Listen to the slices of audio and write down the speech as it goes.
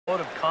vote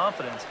of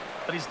confidence,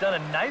 but he's done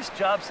a nice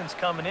job since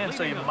coming in,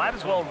 so you might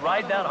as well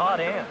ride that hot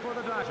hand. For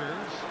the Dodgers,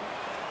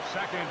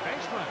 second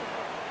baseman,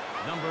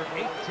 number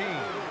 18.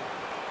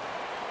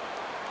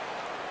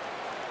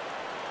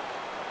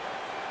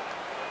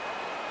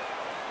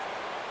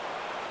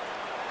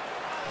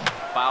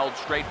 Fouled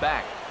straight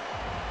back.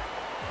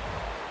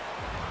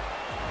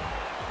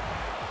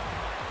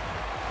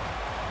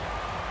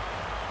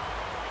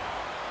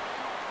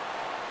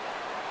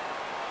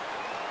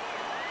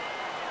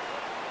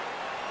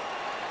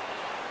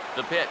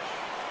 The pitch.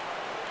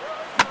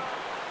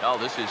 Oh,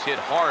 this is hit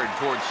hard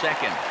towards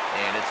second,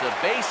 and it's a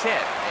base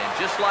hit. And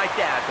just like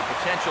that, the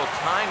potential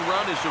tying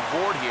run is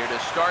aboard here to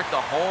start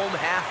the home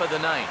half of the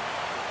ninth.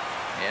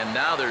 And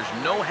now there's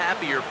no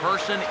happier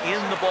person in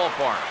the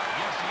ballpark.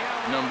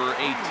 Number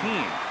 18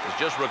 has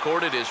just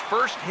recorded his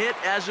first hit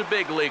as a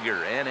big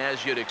leaguer, and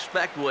as you'd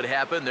expect would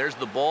happen, there's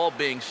the ball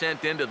being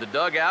sent into the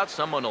dugout.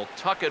 Someone will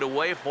tuck it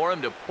away for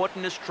him to put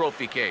in his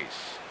trophy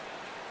case.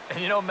 And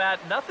you know,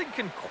 Matt, nothing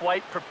can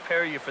quite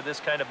prepare you for this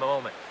kind of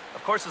moment.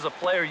 Of course, as a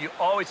player, you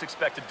always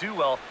expect to do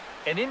well,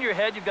 and in your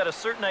head, you've got a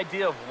certain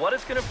idea of what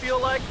it's going to feel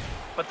like,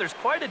 but there's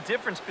quite a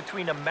difference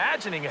between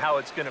imagining how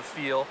it's going to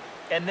feel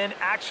and then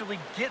actually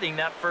getting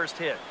that first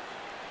hit.